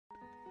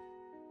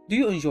Do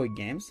you enjoy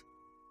games?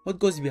 What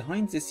goes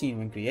behind the scene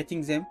when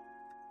creating them?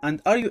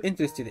 And are you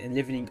interested in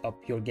leveling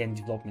up your game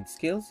development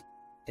skills?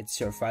 It's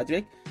Sir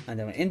Fadrik, and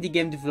I'm an indie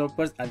game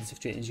developer and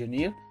software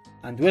engineer,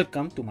 and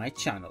welcome to my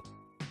channel.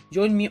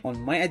 Join me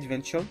on my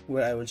adventure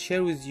where I will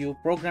share with you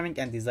programming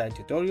and design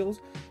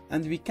tutorials,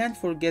 and we can't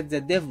forget the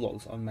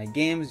devlogs on my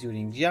games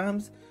during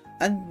jams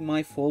and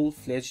my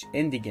full-fledged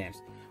indie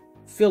games,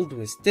 filled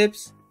with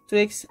tips,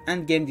 tricks,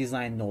 and game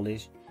design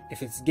knowledge.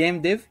 If it's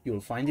game dev, you'll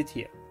find it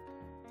here.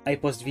 I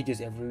post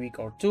videos every week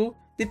or two,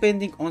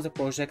 depending on the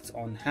projects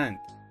on hand.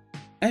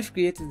 I've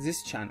created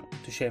this channel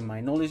to share my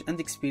knowledge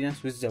and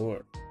experience with the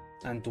world,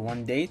 and to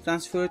one day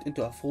transfer it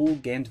into a full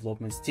game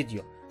development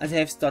studio, as I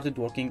have started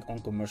working on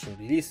commercial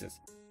releases.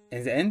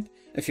 In the end,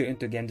 if you're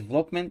into game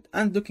development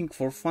and looking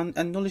for fun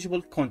and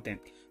knowledgeable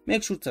content,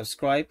 make sure to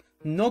subscribe,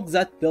 knock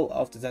that bell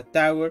after that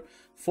tower,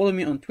 follow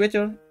me on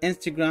Twitter,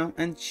 Instagram,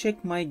 and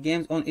check my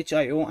games on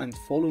itch.io and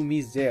follow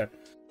me there.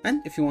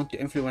 And if you want to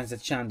influence the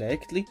channel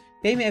directly,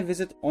 pay me a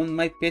visit on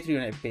my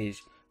Patreon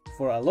page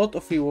for a lot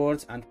of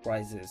rewards and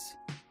prizes.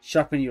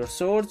 Sharpen your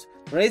swords,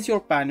 raise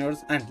your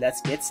banners, and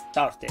let's get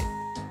started.